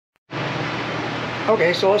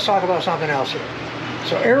Okay, so let's talk about something else here.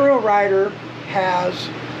 So Ariel Rider has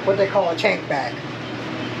what they call a tank bag.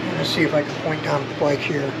 Let's see if I can point down the bike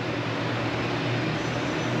here.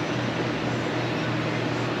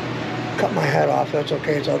 Cut my head off, that's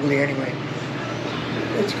okay, it's ugly anyway.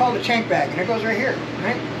 It's called a tank bag, and it goes right here,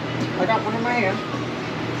 right? I got one in my hand,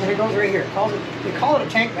 and it goes right here. They call it a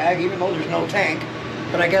tank bag, even though there's no tank.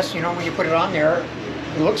 But I guess, you know, when you put it on there,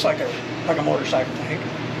 it looks like a motorcycle tank.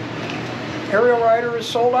 Ariel Rider is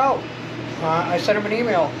sold out. I sent him an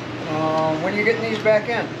email. When are you getting these back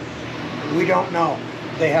in? We don't know.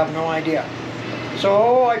 They have no idea.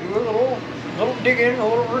 So I do a little digging, a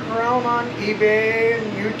little rooting around on eBay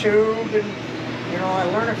and YouTube, and you know, I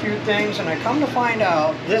learn a few things, and I come to find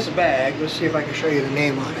out this bag. Let's see if I can show you the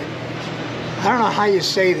name on it. I don't know how you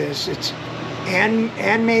say this. It's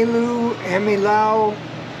Amilau.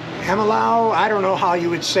 I don't know how you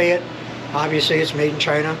would say it. Obviously, it's made in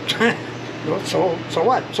China. So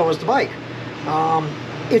what? So is the bike.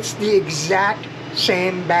 It's the exact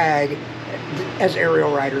same bag as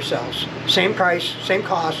Ariel Rider sells. Same price, same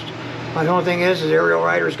cost. The only thing is Ariel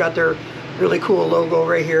Rider's got their really cool logo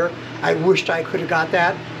right here. I wished I could have got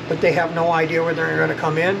that, but they have no idea where they're going to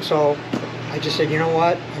come in. So I just said, you know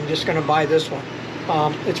what? I'm just going to buy this one.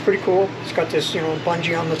 It's pretty cool. It's got this, you know,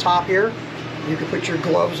 bungee on the top here. You can put your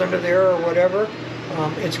gloves under there or whatever.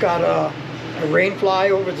 It's got a rain fly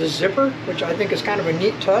over the zipper, which I think is kind of a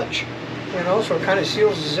neat touch. You know, so it kind of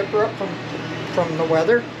seals the zipper up from the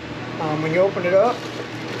weather. When you open it up,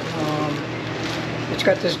 it's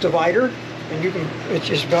got this divider, and it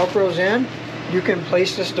just velcros in. You can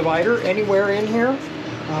place this divider anywhere in here.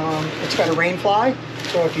 It's got a rain fly,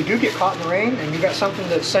 so if you do get caught in the rain and you got something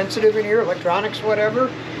that's sensitive in here, electronics, whatever,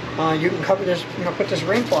 you can cover this, you know, put this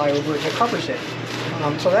rain fly over it that covers it.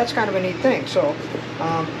 So that's kind of a neat thing. So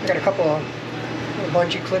I got a couple of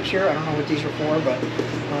bungee clips here. I don't know what these are for, but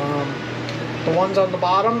the ones on the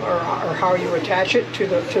bottom are how you attach it to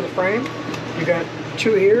the frame. You got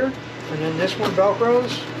two here, and then this one velcros.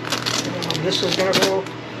 This is going to go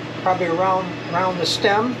probably around the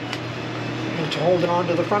stem and to hold it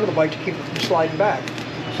onto the front of the bike to keep it from sliding back.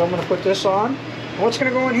 So I'm going to put this on. And what's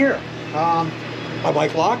going to go in here? My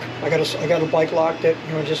bike lock. I got a bike lock that,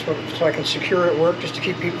 you know, just so I can secure it at work, just to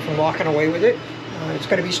keep people from walking away with it. It's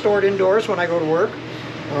going to be stored indoors when I go to work,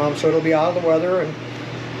 so it'll be out of the weather. And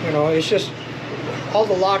you know, it's just all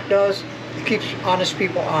the lock does. It keeps honest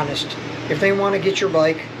people honest. If they want to get your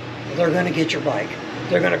bike, they're going to get your bike.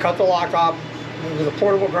 They're going to cut the lock off with a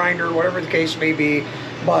portable grinder, whatever the case may be.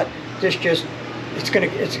 But this just it's going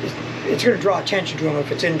to draw attention to them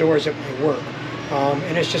if it's indoors at my work.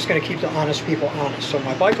 And it's just going to keep the honest people honest. So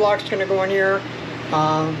my bike lock's going to go in here.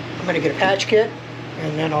 I'm going to get a patch kit,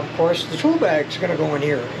 and then of course the tool bag's going to go in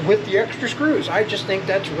here with the extra screws. I just think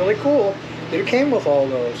that's really cool that it came with all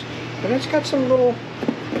those. And it's got some little,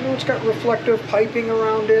 you know, it's got reflective piping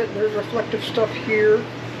around it. And there's reflective stuff here.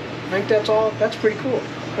 I think that's pretty cool.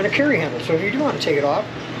 And a carry handle, so if you do want to take it off,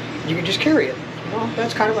 you can just carry it. You know,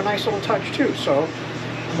 that's kind of a nice little touch too. So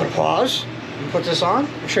I'm going to pause and put this on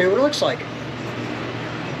and show you what it looks like.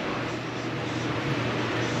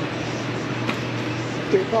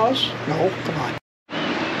 Did it pause? No, come on.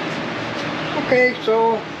 Okay,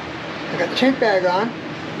 so I got the tank bag on,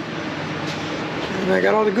 and I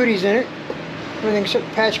got all the goodies in it. Everything except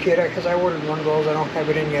the patch kit, because I ordered one of those. I don't have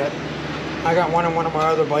it in yet. I got one on one of my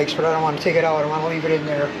other bikes, but I don't want to take it out. I want to leave it in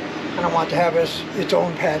there. I don't want to have its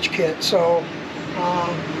own patch kit. So,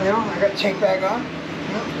 you know, I got the tank bag on.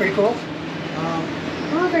 You know, it's pretty cool.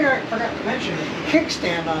 Another thing I forgot to mention is the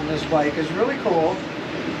kickstand on this bike is really cool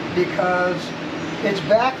because it's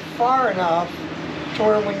back far enough to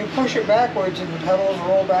where when you push it backwards and the pedals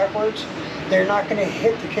roll backwards, they're not going to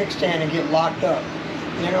hit the kickstand and get locked up.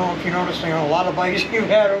 You know, if you notice, you know, a lot of bikes you've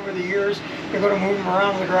had over the years, you go to move them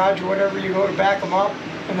around in the garage or whatever, you go to back them up,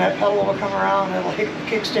 and that pedal will come around and it'll hit the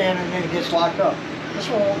kickstand and then it gets locked up. This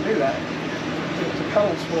one won't do that. The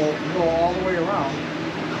pedals will go all the way around,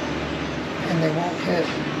 and they won't hit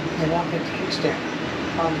the kickstand.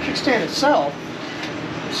 The kickstand itself,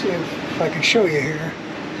 let's see if I can show you here.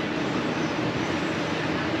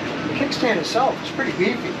 The kickstand itself is pretty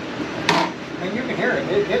beefy. I mean, you can hear it.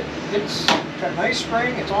 It's got nice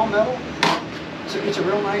spring. It's all metal. It's a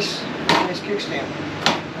real nice kickstand.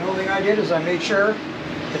 The only thing I did is I made sure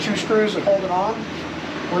the two screws that hold it on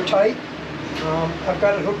were tight. I've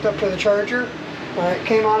got it hooked up to the charger. It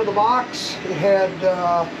came out of the box. It had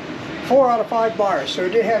 4 out of 5 bars, so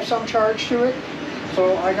it did have some charge to it.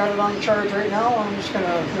 So I got it on the charge right now. I'm just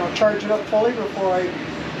gonna, you know, charge it up fully before I,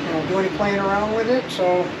 you know, do any playing around with it.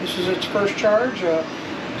 So this is its first charge.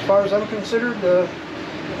 As far as I'm considered,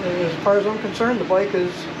 as far as I'm concerned, the bike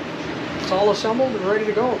is it's all assembled and ready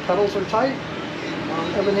to go. Pedals are tight.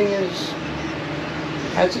 Everything is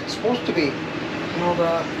as it's supposed to be. You know,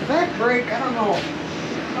 the back brake, I don't know if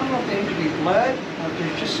they need to be bled or if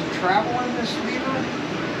there's just some travel in this lever.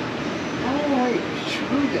 Oh wait, there's a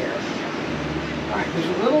screw there. Alright,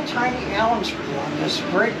 there's a little tiny Allen screw on this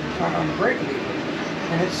brake, on the brake lever.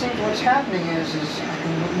 And it seems what's happening is I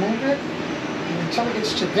can move it, and until it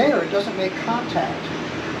gets to there, it doesn't make contact.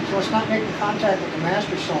 So it's not making contact with the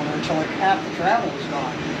master cylinder until like half the travel is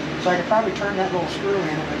gone. So I could probably turn that little screw in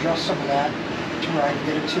and adjust some of that to where I can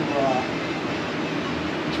get it to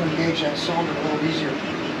engage that cylinder a little easier.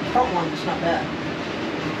 The front one is not bad.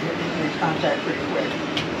 It makes contact pretty quick.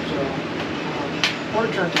 So,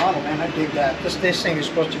 quarter turn throttle, man, I dig that. This thing is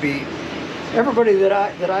supposed to be. Everybody that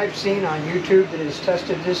I've seen on YouTube that has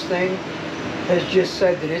tested this thing has just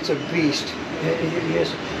said that it's a beast. It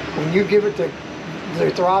just, when you give it the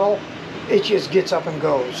throttle, it just gets up and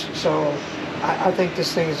goes. So I think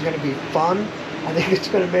this thing is going to be fun. I think it's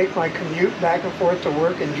going to make my commute back and forth to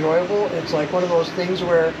work enjoyable. It's like one of those things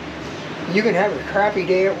where you can have a crappy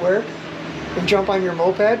day at work and jump on your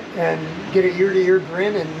moped and get a ear-to-ear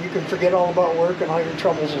grin, and you can forget all about work and all your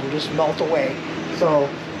troubles will just melt away. So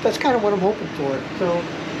that's kind of what I'm hoping for. So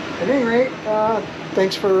at any rate,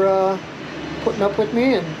 thanks for putting up with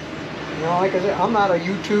me. And you know, like I said, I'm not a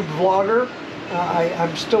YouTube vlogger.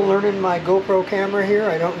 I'm still learning my GoPro camera here.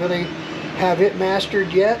 I don't really have it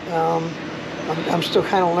mastered yet. I'm still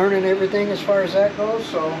kind of learning everything as far as that goes.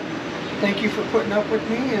 So thank you for putting up with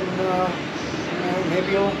me, and you know,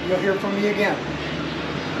 maybe you'll hear from me again.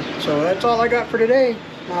 So that's all I got for today.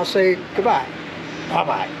 I'll say goodbye.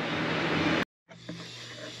 Bye-bye.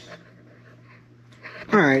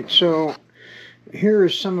 Alright, so here are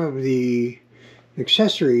some of the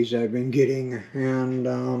accessories I've been getting, and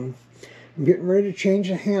I'm getting ready to change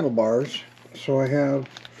the handlebars. So I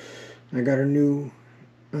got a new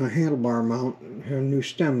handlebar mount, a new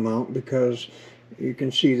stem mount, because you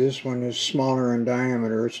can see this one is smaller in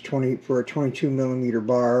diameter. It's 20 for a 22 millimeter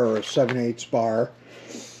bar or a 7/8 bar.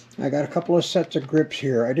 I got a couple of sets of grips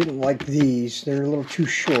here. I didn't like these. They're a little too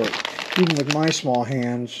short. Even with my small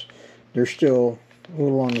hands, they're still a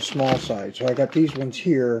little on the small side. So I got these ones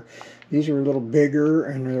here. These are a little bigger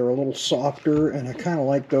and they're a little softer, and I kind of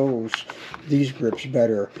like these grips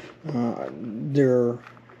better. They're,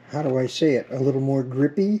 how do I say it, a little more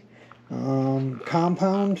grippy,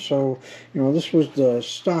 compound. So, you know, this was the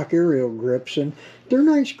stock Ariel grips, and they're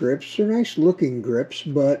nice grips. They're nice looking grips,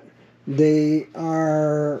 but they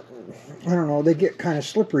are, I don't know, they get kind of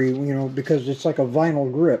slippery, you know, because it's like a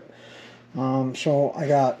vinyl grip. So I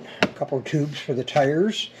got a couple of tubes for the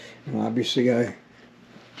tires, and obviously I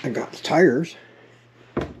got the tires,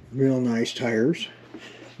 real nice tires.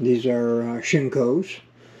 These are Shinko's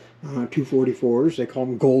 244s. They call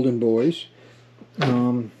them Golden Boys.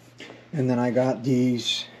 And then I got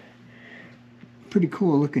these pretty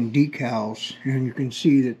cool looking decals, and you can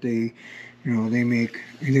see that they, you know,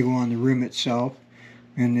 they go on the rim itself,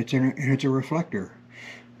 and it's a reflector.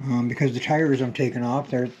 Because the tires I'm taking off,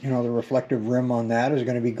 they're, you know, the reflective rim on that is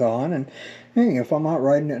going to be gone, and hey, if I'm out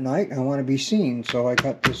riding at night, I want to be seen, so I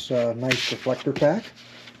got this nice reflector pack.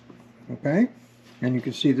 Okay, and you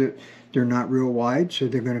can see that they're not real wide, so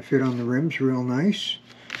they're going to fit on the rims real nice.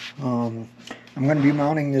 I'm going to be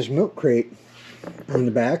mounting this milk crate on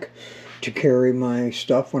the back to carry my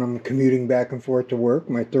stuff when I'm commuting back and forth to work,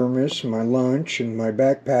 my thermos and my lunch and my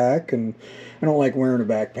backpack, and I don't like wearing a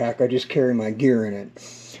backpack, I just carry my gear in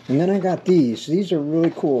it. And then I got these. These are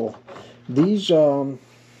really cool. These are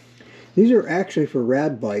actually for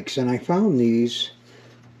rad bikes, and I found these,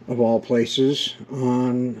 of all places,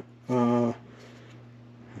 on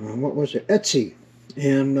what was it, Etsy.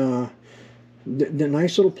 And the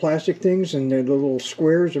nice little plastic things, and the little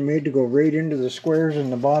squares are made to go right into the squares in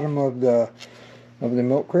the bottom of the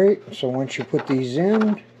milk crate. So once you put these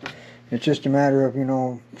in, it's just a matter of, you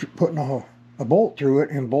know, putting a bolt through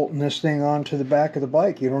it and bolting this thing onto the back of the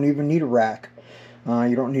bike. You don't even need a rack.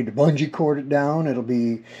 You don't need to bungee cord it down. It'll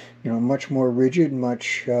be, you know, much more rigid,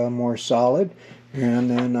 much more solid.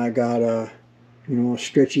 And then I got a, you know, a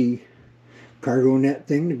stretchy cargo net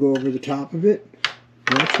thing to go over the top of it.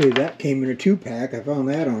 Actually, that came in a 2-pack. I found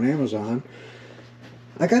that on Amazon.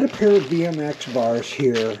 I got a pair of BMX bars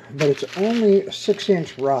here, but it's only a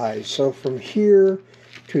 6-inch rise. So from here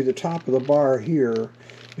to the top of the bar here,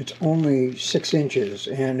 it's only 6 inches,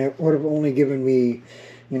 and it would have only given me,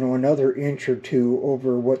 you know, another inch or two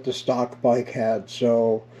over what the stock bike had.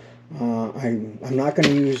 So I'm not going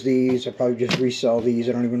to use these. I'll probably just resell these.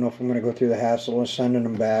 I don't even know if I'm going to go through the hassle of sending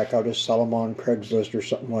them back. I'll just sell them on Craigslist or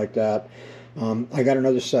something like that. I got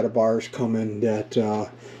another set of bars coming that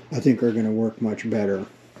I think are going to work much better.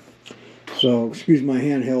 So excuse my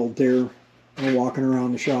handheld there. I'm walking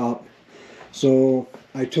around the shop. So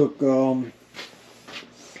I took all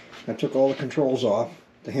the controls off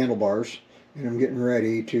the handlebars, and I'm getting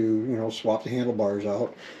ready to swap the handlebars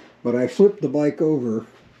out. But I flipped the bike over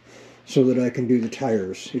so that I can do the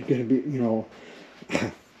tires. It's going to be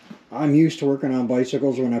I'm used to working on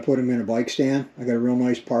bicycles when I put them in a bike stand. I got a real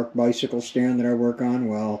nice parked bicycle stand that I work on.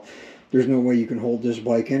 Well, there's no way you can hold this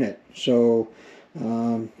bike in it. So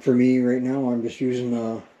for me right now, I'm just using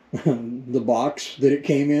the box that it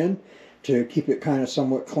came in to keep it kind of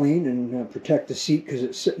somewhat clean and protect the seat because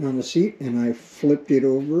it's sitting on the seat. And I flipped it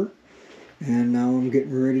over, and now I'm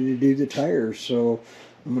getting ready to do the tires. So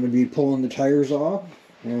I'm going to be pulling the tires off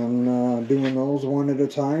and doing those one at a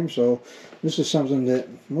time. So this is something that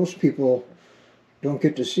most people don't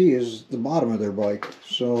get to see, is the bottom of their bike.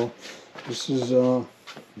 So this is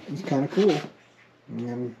it's kind of cool.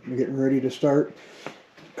 And I'm getting ready to start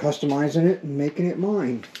customizing it and making it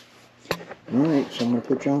mine. Alright, so I'm going to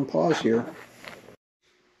put you on pause here.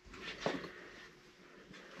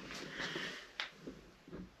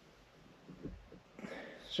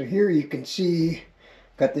 So here you can see,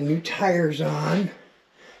 got the new tires on.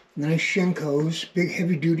 Nice Shinkos, big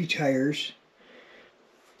heavy duty tires.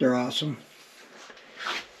 They're awesome.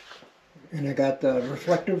 And I got the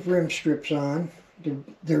reflective rim strips on.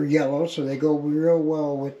 They're yellow, so they go real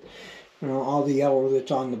well with all the yellow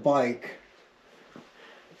that's on the bike.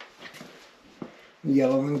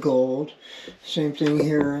 Yellow and gold. Same thing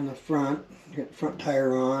here in the front. Got the front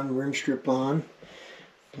tire on, rim strip on.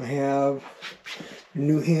 I have a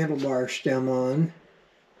new handlebar stem on.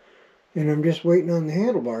 And I'm just waiting on the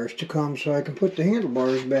handlebars to come so I can put the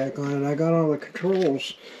handlebars back on it. I got all the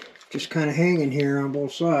controls just kind of hanging here on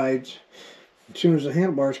both sides. As soon as the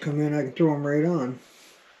handlebars come in, I can throw them right on.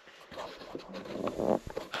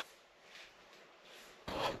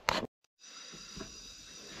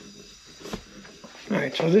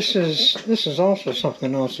 Alright, so this is also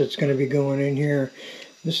something else that's going to be going in here.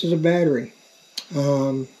 This is a battery.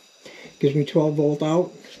 Gives me 12 volt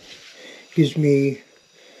out. Gives me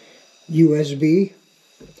USB,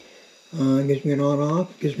 gives me an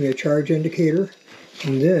on-off, gives me a charge indicator,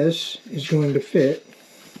 and this is going to fit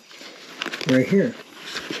right here.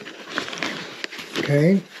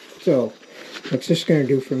 Okay, so what's this going to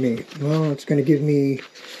do for me? Well, it's going to give me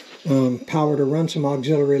power to run some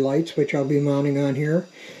auxiliary lights, which I'll be mounting on here,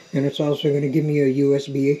 and it's also going to give me a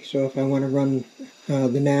USB, so if I want to run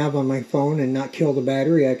the nav on my phone and not kill the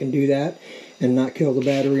battery, I can do that and not kill the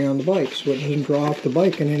battery on the bike, so it doesn't draw off the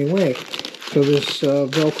bike in any way. So this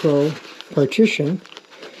Velcro partition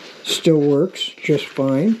still works just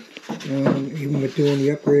fine, even with doing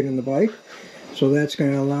the upgrade on the bike. So that's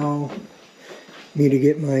going to allow me to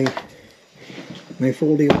get my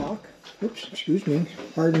foldy lock. Oops, excuse me.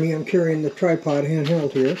 Pardon me, I'm carrying the tripod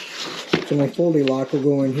handheld here. So my foldy lock will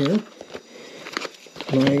go in here.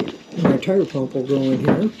 My tire pump will go in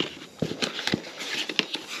here.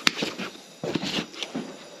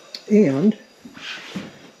 And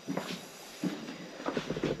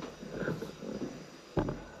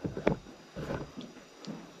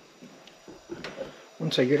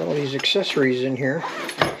once I get all these accessories in here,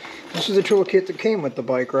 this is the toolkit that came with the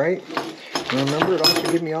bike, right? And remember, it also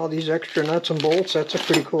gave me all these extra nuts and bolts. That's a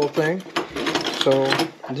pretty cool thing. So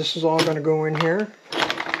this is all going to go in here.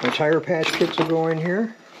 My tire patch kits will go in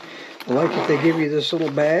here. I like that they give you this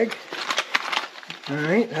little bag.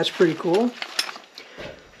 Alright, that's pretty cool.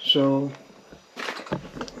 So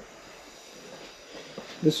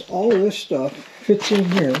all of this stuff fits in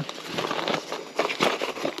here,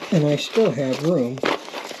 and I still have room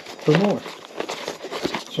for more.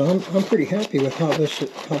 So I'm pretty happy with how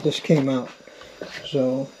this came out.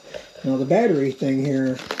 So now the battery thing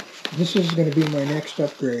here, this is going to be my next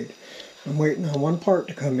upgrade. I'm waiting on one part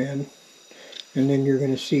to come in, and then you're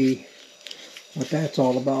going to see what that's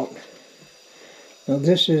all about. Now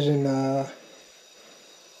this is an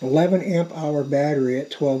 11 amp hour battery at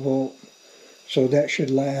 12 volt, so that should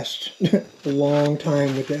last a long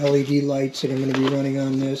time with the LED lights that I'm going to be running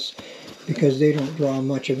on this, because they don't draw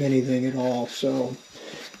much of anything at all. So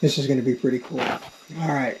this is going to be pretty cool.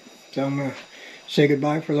 Alright, so I'm going to say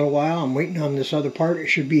goodbye for a little while. I'm waiting on this other part. It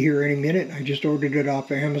should be here any minute. I just ordered it off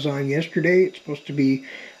of Amazon yesterday. It's supposed to be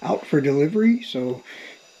out for delivery, so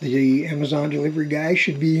the Amazon delivery guy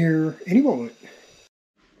should be here any moment.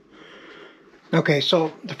 Okay,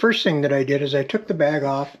 so the first thing that I did is I took the bag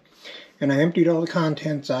off and I emptied all the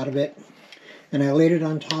contents out of it, and I laid it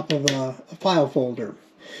on top of a file folder.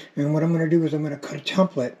 And what I'm going to do is I'm going to cut a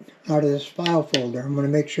template out of this file folder. I'm going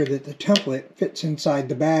to make sure that the template fits inside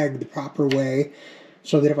the bag the proper way,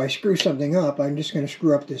 so that if I screw something up, I'm just going to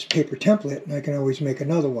screw up this paper template and I can always make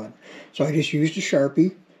another one. So I just used a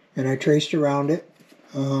Sharpie and I traced around it.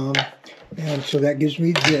 And so that gives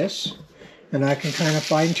me this. And I can kind of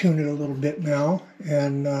fine tune it a little bit now.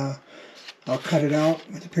 And I'll cut it out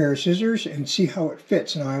with a pair of scissors and see how it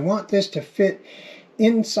fits. Now I want this to fit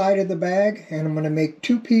inside of the bag, and I'm going to make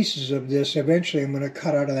two pieces of this. Eventually I'm going to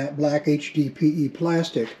cut out of that black HDPE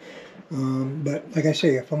plastic. But like I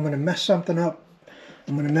say, if I'm going to mess something up,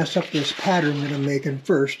 I'm going to mess up this pattern that I'm making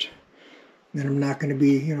first. Then I'm not going to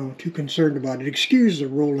be, too concerned about it. Excuse the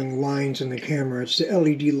rolling lines in the camera. It's the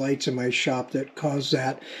LED lights in my shop that cause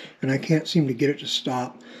that, and I can't seem to get it to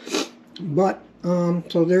stop. But, I'm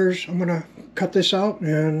going to cut this out,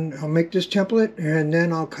 and I'll make this template, and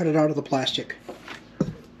then I'll cut it out of the plastic.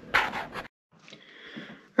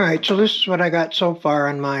 Alright, so this is what I got so far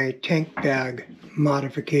on my tank bag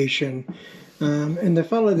modification. And the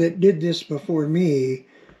fellow that did this before me,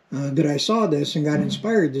 that I saw this and got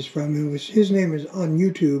inspired this from, his name is on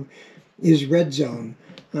YouTube, is Red Zone.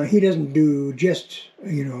 He doesn't do just,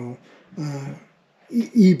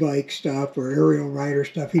 e-bike stuff or Ariel Rider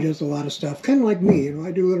stuff. He does a lot of stuff, kind of like me.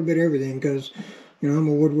 I do a little bit of everything because, I'm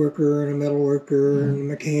a woodworker and a metal worker and a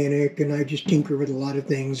mechanic, and I just tinker with a lot of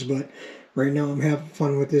things. But right now I'm having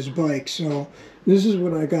fun with this bike. So this is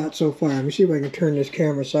what I got so far. Let me see if I can turn this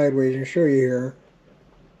camera sideways and show you here.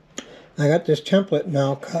 I got this template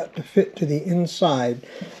now cut to fit to the inside.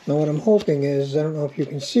 Now what I'm hoping is, I don't know if you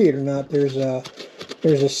can see it or not, there's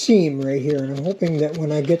a seam right here, and I'm hoping that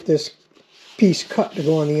when I get this piece cut to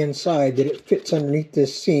go on the inside, that it fits underneath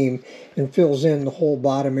this seam and fills in the whole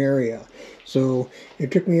bottom area. So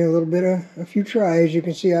it took me a few tries. You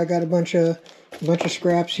can see I got a bunch of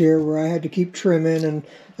scraps here where I had to keep trimming, and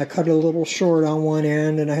I cut it a little short on one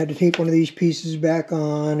end, and I had to tape one of these pieces back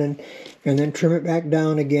on and then trim it back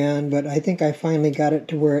down again. But I think I finally got it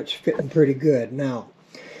to where it's fitting pretty good. Now,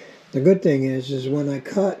 the good thing is when I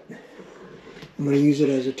cut, I'm going to use it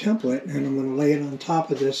as a template, and I'm going to lay it on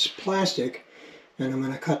top of this plastic, and I'm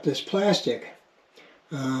going to cut this plastic.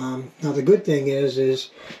 Now the good thing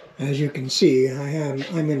is as you can see,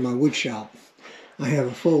 I'm in my wood shop. I have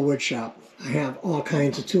a full wood shop. I have all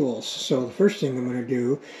kinds of tools. So the first thing I'm going to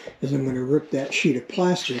do is I'm going to rip that sheet of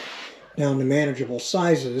plastic down to manageable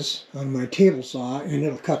sizes on my table saw, and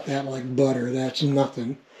it'll cut that like butter. That's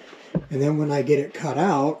nothing. And then when I get it cut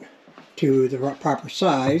out to the proper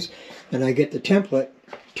size, and I get the template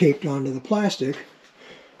taped onto the plastic,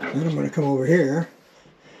 then I'm going to come over here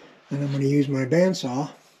and I'm going to use my bandsaw,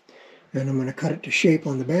 and I'm going to cut it to shape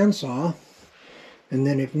on the bandsaw. And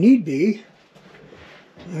then if need be,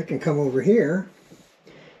 I can come over here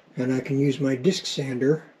and I can use my disc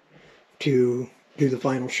sander to do the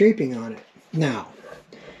final shaping on it. Now,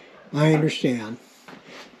 I understand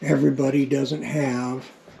everybody doesn't have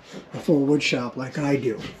a full wood shop like I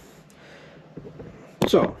do.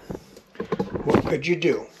 So, what could you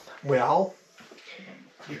do? Well,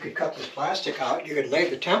 you could cut this plastic out, you could lay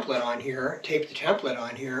the template on here, tape the template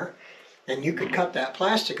on here, and you could cut that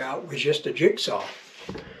plastic out with just a jigsaw.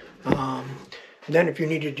 Then if you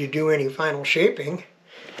needed to do any final shaping,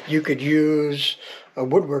 you could use a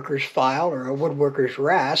woodworker's file or a woodworker's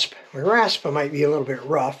rasp. A rasp might be a little bit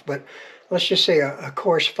rough, but let's just say a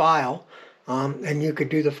coarse file, and you could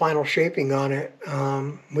do the final shaping on it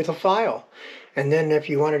with a file. And then if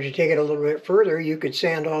you wanted to take it a little bit further, you could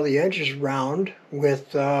sand all the edges round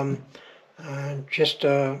with just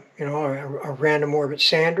a random orbit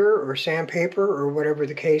sander or sandpaper or whatever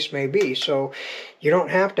the case may be. So you don't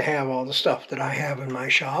have to have all the stuff that I have in my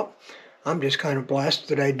shop. I'm just kind of blessed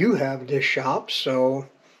that I do have this shop. So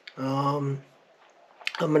I'm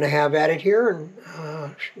going to have at it here,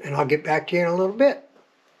 and I'll get back to you in a little bit.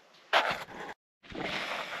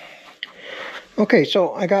 Okay,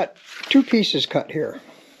 so I got two pieces cut here.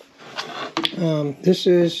 This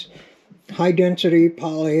is high density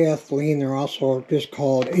polyethylene. They're also just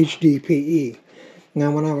called HDPE.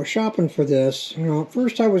 Now when I was shopping for this, at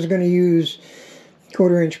first I was going to use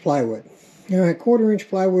 1/4 inch plywood. 1/4 inch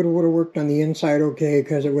plywood would have worked on the inside okay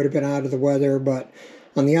because it would have been out of the weather, but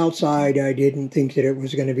on the outside I didn't think that it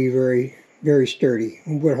was going to be very, very sturdy.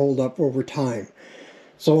 It would hold up over time.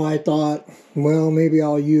 So I thought, well, maybe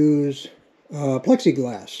I'll use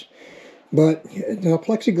plexiglass. But the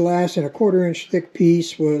plexiglass in a 1/4 inch thick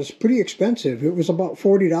piece was pretty expensive. It was about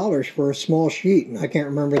 $40 for a small sheet, and I can't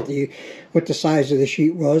remember what the size of the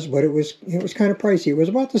sheet was, but it was kind of pricey. It was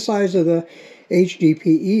about the size of the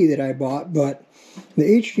HDPE that I bought, but The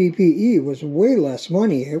HDPE was way less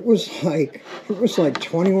money. It was like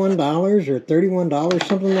 $21 or $31,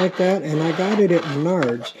 something like that, and I got it at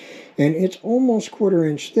Menards, and it's almost 1/4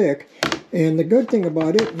 inch thick. And the good thing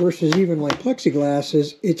about it versus even like plexiglass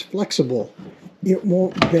is it's flexible. It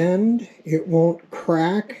won't bend, it won't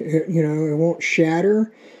crack, it won't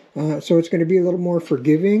shatter. So it's going to be a little more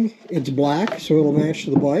forgiving. It's black, so it'll match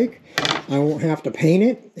the bike. I won't have to paint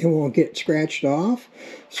it. It won't get scratched off.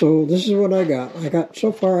 So this is what I got.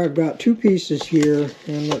 So far I've got 2 pieces here,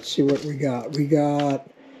 and let's see what we got. We got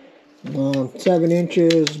 7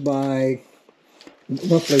 inches by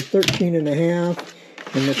roughly 13.5,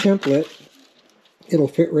 and the template, it'll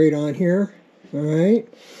fit right on here. All right.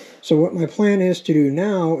 So what my plan is to do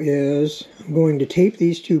now is I'm going to tape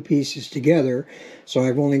these 2 pieces together. So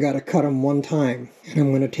I've only got to cut them 1 time. And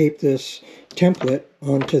I'm going to tape this template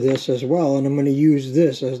onto this as well. And I'm going to use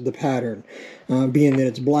this as the pattern. Being that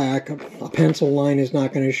it's black, a pencil line is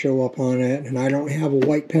not going to show up on it. And I don't have a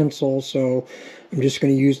white pencil, so I'm just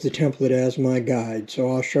going to use the template as my guide.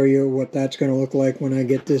 So I'll show you what that's going to look like when I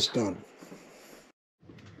get this done.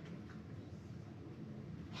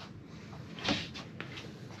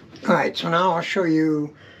 Alright, so now I'll show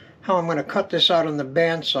you how I'm going to cut this out on the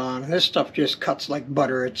bandsaw. And this stuff just cuts like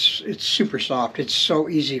butter. It's super soft. It's so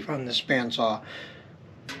easy on this bandsaw.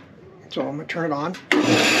 So I'm going to turn it on. And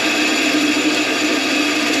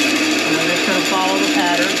I'm just going to follow the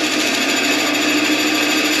pattern.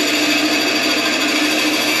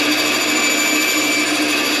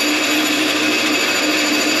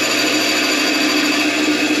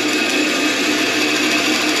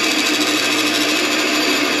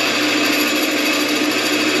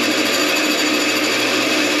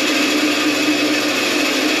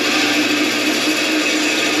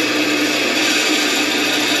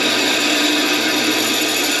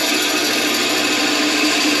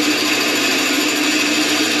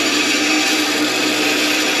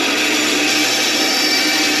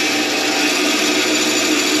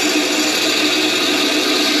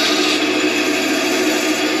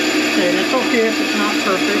 Okay, if it's not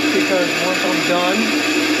perfect, because once I'm done,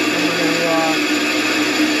 I'm going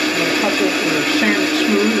to cut this and sand it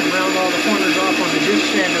smooth and round all the corners off on the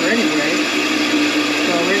disc sander anyway.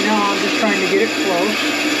 So right now I'm just trying to get it close.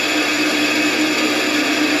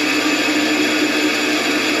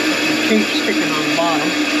 The tape sticking on the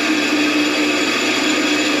bottom.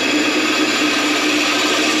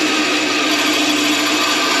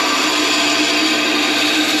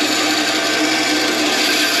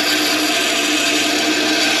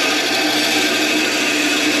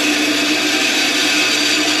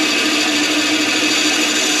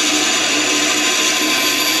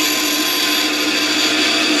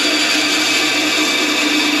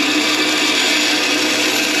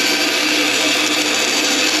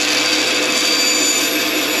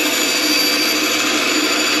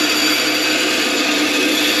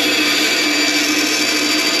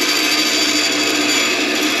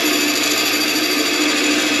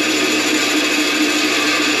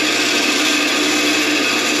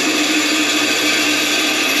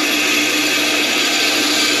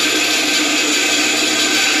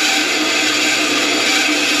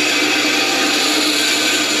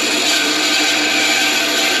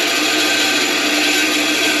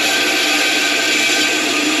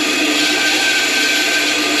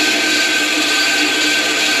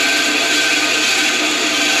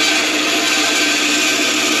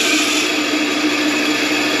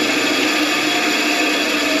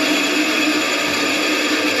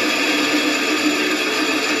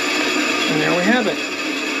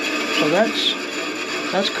 So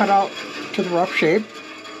that's cut out to the rough shape.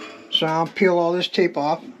 So I'll peel all this tape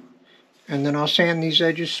off, and then I'll sand these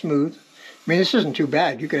edges smooth. I mean, this isn't too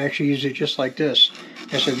bad. You could actually use it just like this.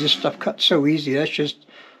 Like I said, this stuff cuts so easy. That's just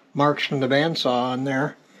marks from the bandsaw on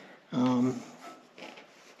there.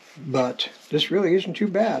 But this really isn't too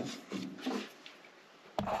bad.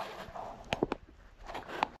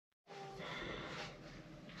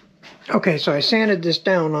 Okay, so I sanded this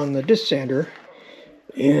down on the disc sander,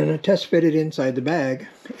 and I test fitted inside the bag,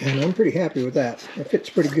 and I'm pretty happy with that. It fits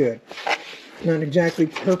pretty good. Not exactly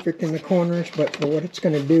perfect in the corners, but for what it's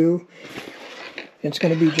going to do, it's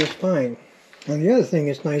going to be just fine. Now the other thing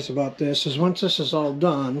that's nice about this is once this is all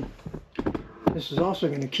done, this is also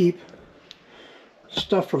going to keep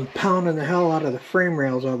stuff from pounding the hell out of the frame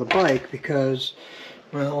rails of the bike, because,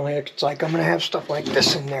 well, it's like I'm going to have stuff like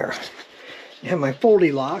this in there. I have my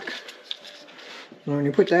foldy lock. When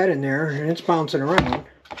you put that in there and it's bouncing around,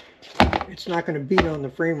 it's not going to beat on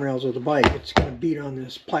the frame rails of the bike. It's going to beat on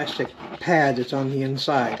this plastic pad that's on the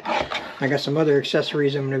inside. I got some other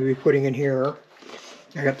accessories I'm going to be putting in here.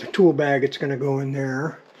 I got the tool bag that's going to go in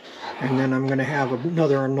there, and then I'm going to have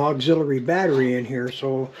an auxiliary battery in here.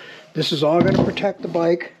 So this is all going to protect the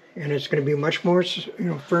bike, and it's going to be much more,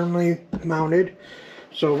 firmly mounted.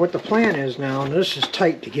 So what the plan is now, and this is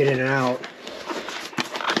tight to get in and out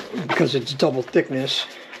because it's double thickness.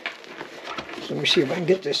 So let me see if I can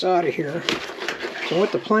get this out of here. So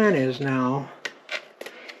what the plan is now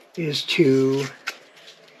is this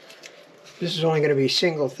is only going to be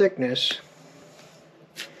single thickness.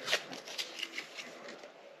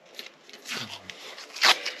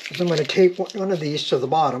 So I'm going to tape one of these to the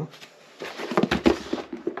bottom.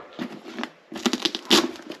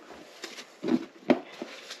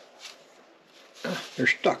 They're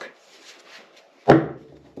stuck. There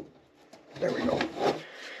we go.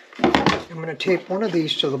 I'm going to tape one of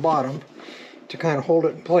these to the bottom to kind of hold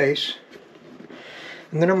it in place.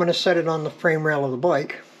 And then I'm going to set it on the frame rail of the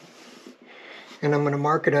bike. And I'm going to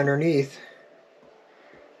mark it underneath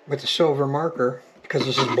with a silver marker, because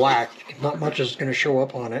this is black, not much is going to show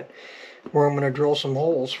up on it, where I'm going to drill some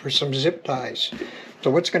holes for some zip ties. So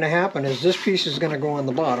what's going to happen is this piece is going to go on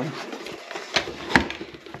the bottom.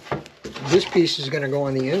 This piece is going to go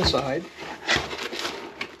on the inside.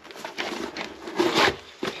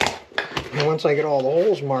 And once I get all the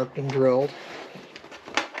holes marked and drilled,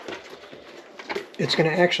 it's going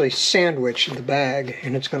to actually sandwich the bag,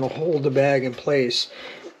 and it's going to hold the bag in place.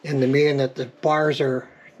 And the being that the bars are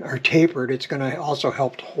tapered, it's going to also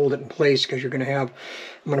help to hold it in place, because you're going to have,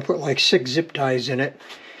 I'm going to put like 6 zip ties in it,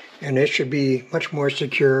 and it should be much more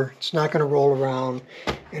secure. It's not going to roll around,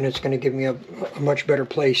 and it's going to give me a much better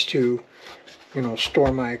place to,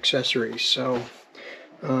 store my accessories. So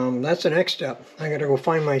that's the next step. I got to go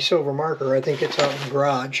find my silver marker. I think it's out in the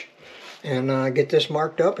garage, and get this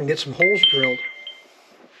marked up and get some holes drilled.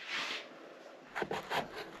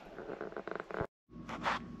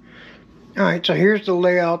 Alright, so here's the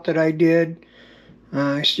layout that I did.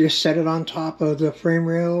 I just set it on top of the frame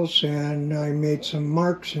rails, and I made some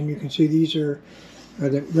marks, and you can see these are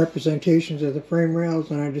the representations of the frame rails,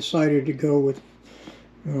 and I decided to go with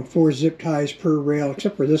 4 zip ties per rail,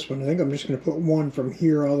 except for this one. I think I'm just going to put one from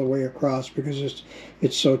here all the way across, because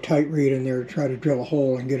it's so tight right in there to try to drill a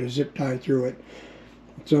hole and get a zip tie through it.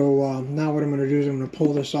 So now what I'm going to do is I'm going to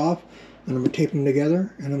pull this off, and I'm going to tape them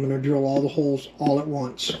together, and I'm going to drill all the holes all at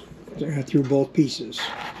once through both pieces.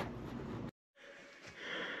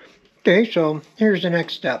 Okay, so here's the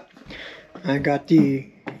next step. I got the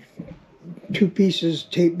 2 pieces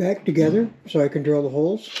taped back together so I can drill the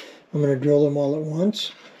holes. I'm going to drill them all at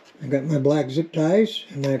once. I got my black zip ties,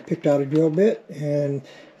 and I picked out a drill bit, and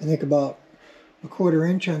I think about 1/4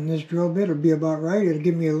 inch on this drill bit will be about right. It'll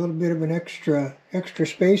give me a little bit of an extra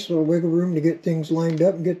space, a little wiggle room to get things lined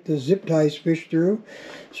up and get the zip ties fished through.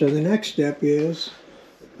 So the next step is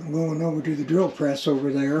I'm going over to the drill press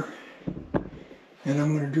over there, and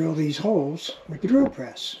I'm going to drill these holes with the drill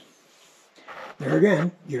press. There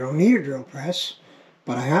again, you don't need a drill press,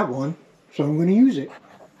 but I have one, so I'm going to use it.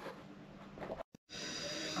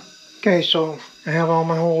 Okay, so I have all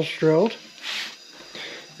my holes drilled,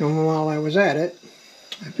 and while I was at it,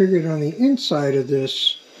 I figured on the inside of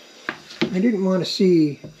this, I didn't want to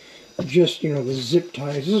see just, the zip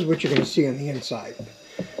ties. This is what you're going to see on the inside.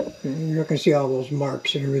 You're not going to see all those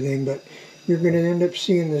marks and everything, but you're going to end up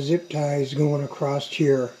seeing the zip ties going across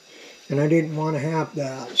here, and I didn't want to have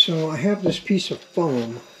that. So I have this piece of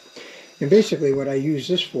foam, and basically what I use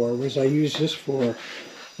this for was I use this for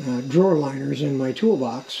drawer liners in my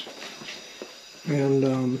toolbox,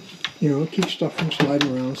 and keep stuff from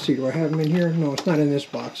sliding around. See, do I have them in here? No, it's not in this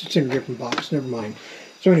box. It's in a different box. Never mind.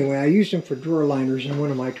 So anyway, I used them for drawer liners in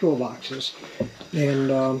one of my toolboxes,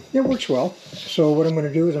 and it works well. So what I'm going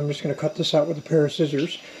to do is I'm just going to cut this out with a pair of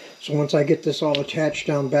scissors. So once I get this all attached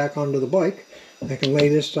down back onto the bike, I can lay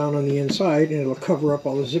this down on the inside, and it'll cover up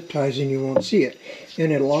all the zip ties and you won't see it.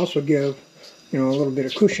 And it'll also give, a little bit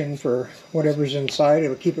of cushion for whatever's inside.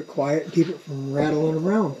 It'll keep it quiet, keep it from rattling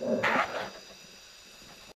around.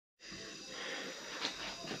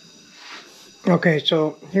 Okay,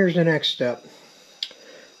 so here's the next step.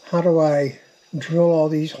 How do I drill all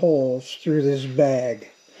these holes through this bag?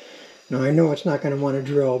 Now I know it's not going to want to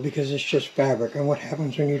drill because it's just fabric, and what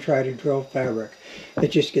happens when you try to drill fabric?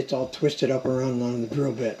 It just gets all twisted up around on the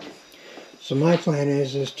drill bit. So my plan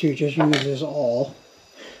is to just use this awl,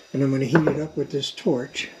 and I'm going to heat it up with this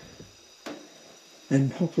torch,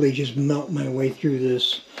 and hopefully just melt my way through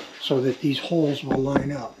this so that these holes will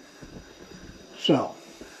line up. So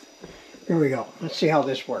here we go. Let's see how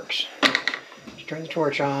this works. Just turn the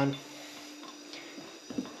torch on.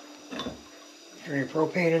 Is there any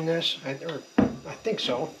propane in this? I think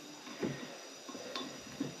so.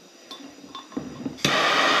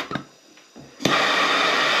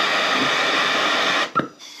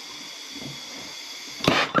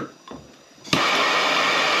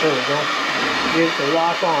 it to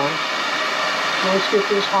lock on. Let's get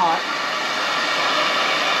this hot.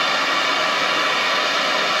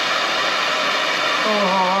 I don't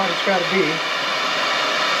know how hot it's got to be.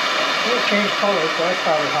 It'll change color, so that's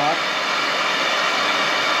probably hot.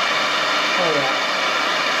 Oh yeah,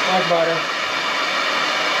 like butter.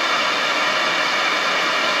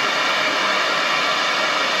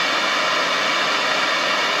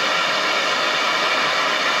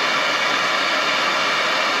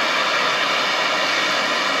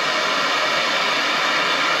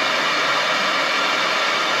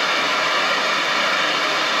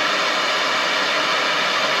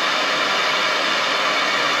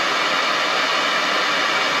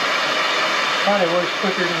 Probably works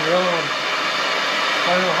quicker than grilling. I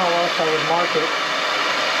don't know how else I would mark it.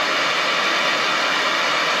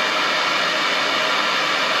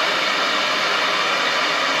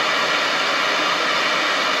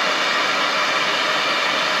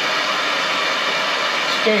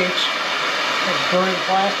 Stinks. It's burning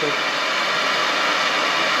plastic.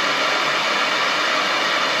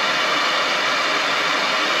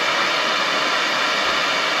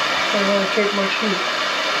 Doesn't really take much heat.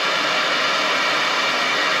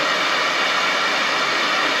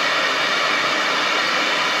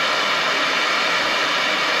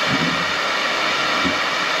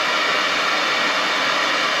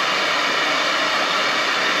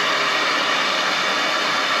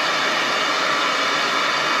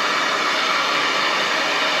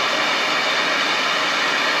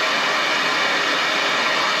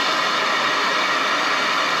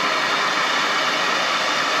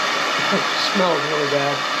 It smells really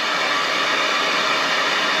bad.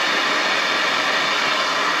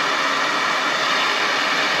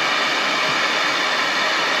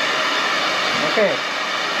 Okay.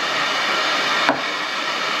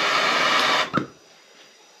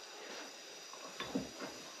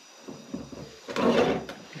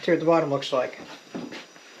 Let's see what the bottom looks like.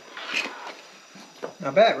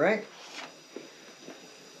 Not bad, right?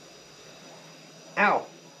 Ow,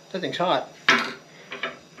 that thing's hot.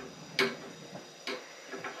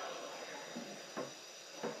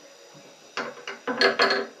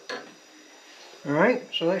 Alright,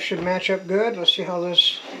 so that should match up good. Let's see how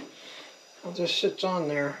this sits on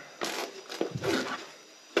there.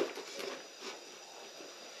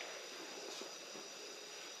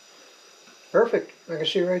 Perfect. I can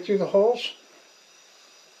see right through the holes.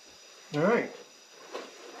 Alright.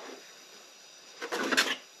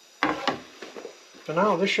 So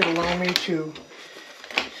now this should allow me to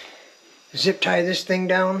zip tie this thing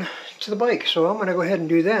down to the bike. So I'm going to go ahead and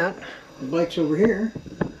do that. The bike's over here.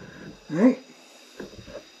 Alright.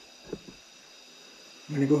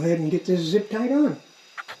 I'm going to go ahead and get this zip tied on.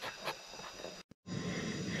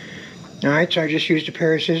 Alright, so I just used a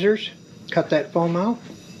pair of scissors, cut that foam out,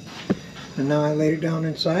 and now I laid it down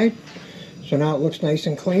inside. So now it looks nice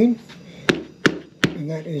and clean.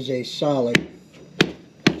 And that is a solid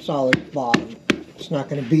bottom. It's not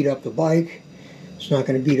going to beat up the bike. It's not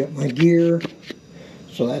going to beat up my gear.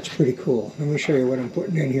 So that's pretty cool. Let me show you what I'm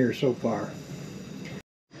putting in here so far.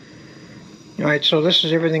 Alright, so this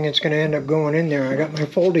is everything that's going to end up going in there. I got my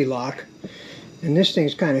foldy lock, and this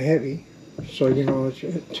thing's kind of heavy. So, you know,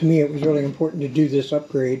 to me it was really important to do this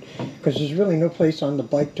upgrade because there's really no place on the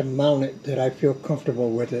bike to mount it that I feel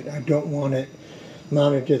comfortable with it. I don't want it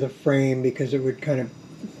mounted to the frame because it would kind of,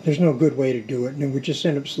 there's no good way to do it, and it would just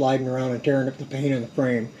end up sliding around and tearing up the paint on the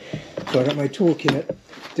frame. So I got my toolkit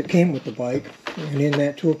that came with the bike, and in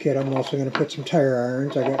that toolkit I'm also going to put some tire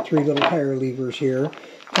irons. I got 3 little tire levers here,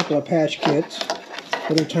 a couple of patch kits, a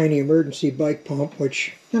little tiny emergency bike pump,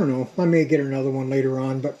 which, I don't know, I may get another one later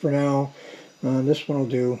on, but for now, this one will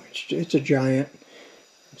do. It's a giant,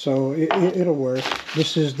 so it'll work.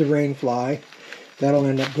 This is the rain fly. That'll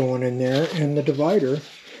end up going in there, and the divider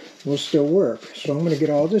will still work. So I'm going to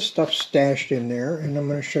get all this stuff stashed in there, and I'm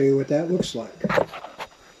going to show you what that looks like.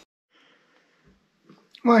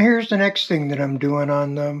 Well, here's the next thing that I'm doing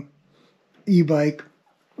on the e-bike,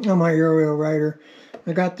 on my Ariel Rider.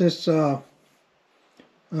 I got this horn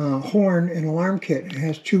and alarm kit. It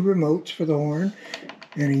has 2 remotes for the horn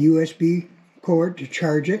and a USB cord to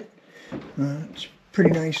charge it. It's a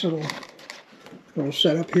pretty nice little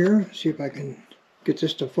setup here. See if I can get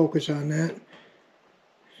this to focus on that.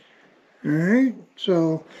 Alright,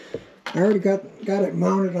 so I already got it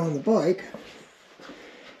mounted on the bike.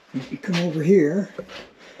 If you come over here,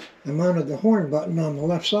 I mounted the horn button on the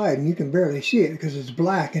left side, and you can barely see it because it's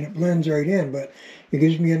black and it blends right in, but it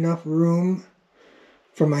gives me enough room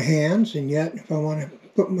for my hands, and yet if I want to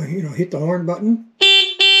put my, hit the horn button,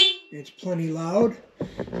 it's plenty loud.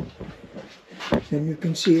 And you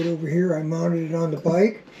can see it over here. I mounted it on the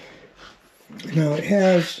bike, Now it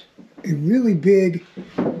has a really big,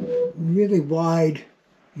 really wide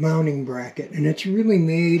mounting bracket, and it's really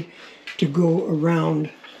made to go around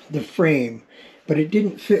the frame, but it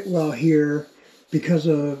didn't fit well here because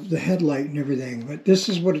of the headlight and everything. But this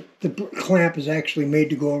is what the clamp is actually made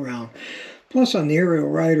to go around. Plus on the Ariel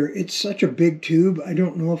Rider, it's such a big tube, I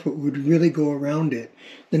don't know if it would really go around it.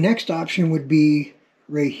 The next option would be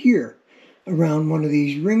right here, around one of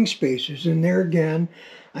these ring spacers. And there again,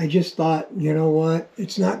 I just thought, you know what,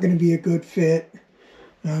 it's not going to be a good fit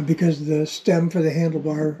because the stem for the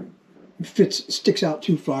handlebar sticks out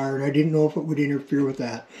too far, and I didn't know if it would interfere with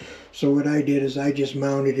that. So what I did is I just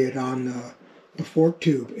mounted it on the fork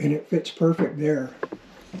tube, and it fits perfect there.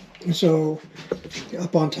 And so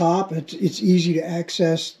up on top, it's easy to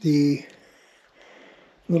access the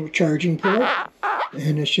little charging port,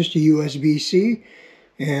 and it's just a USB-C,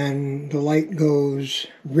 and the light goes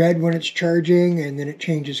red when it's charging, and then it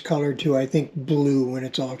changes color to, I think, blue when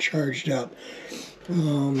it's all charged up.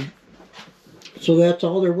 So that's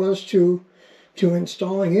all there was to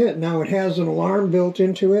installing it. Now it has an alarm built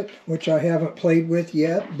into it, which I haven't played with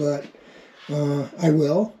yet, but I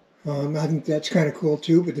will. I think that's kind of cool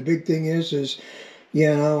too. But the big thing is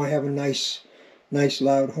yeah, now I have a nice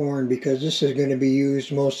loud horn, because this is going to be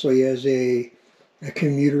used mostly as a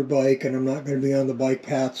commuter bike, and I'm not going to be on the bike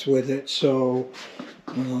paths with it, so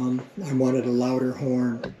I wanted a louder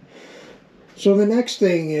horn. So the next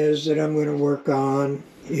thing is that I'm going to work on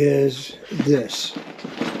is this.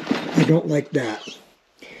 I don't like that.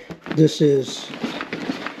 It's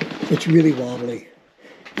really wobbly.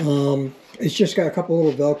 It's just got a couple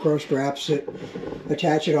little Velcro straps that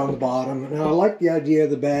attach it on the bottom. Now I like the idea of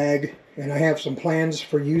the bag, and I have some plans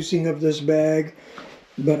for using of this bag,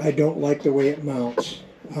 but I don't like the way it mounts.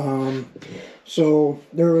 So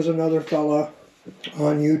there was another fella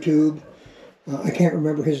on YouTube. I can't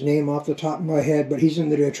remember his name off the top of my head, but he's in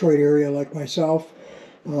the Detroit area like myself.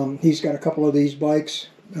 He's got a couple of these bikes.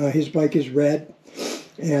 His bike is red,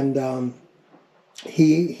 and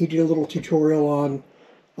he did a little tutorial on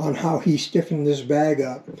how he stiffened this bag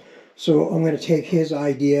up. So I'm going to take his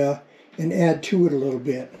idea and add to it a little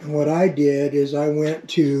bit. And what I did is I went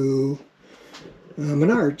to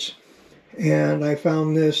Menards, and I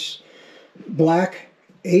found this black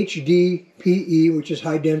HDPE, which is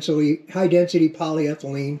high density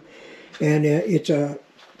polyethylene, and it's a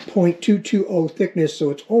 0.220 thickness, so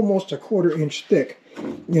it's almost a 1/4 inch thick,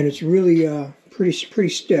 and it's really pretty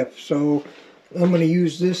stiff. So I'm going to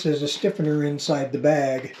use this as a stiffener inside the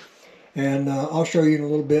bag, and I'll show you in a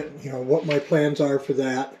little bit, what my plans are for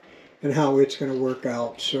that and how it's going to work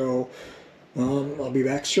out. So I'll be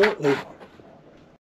back shortly.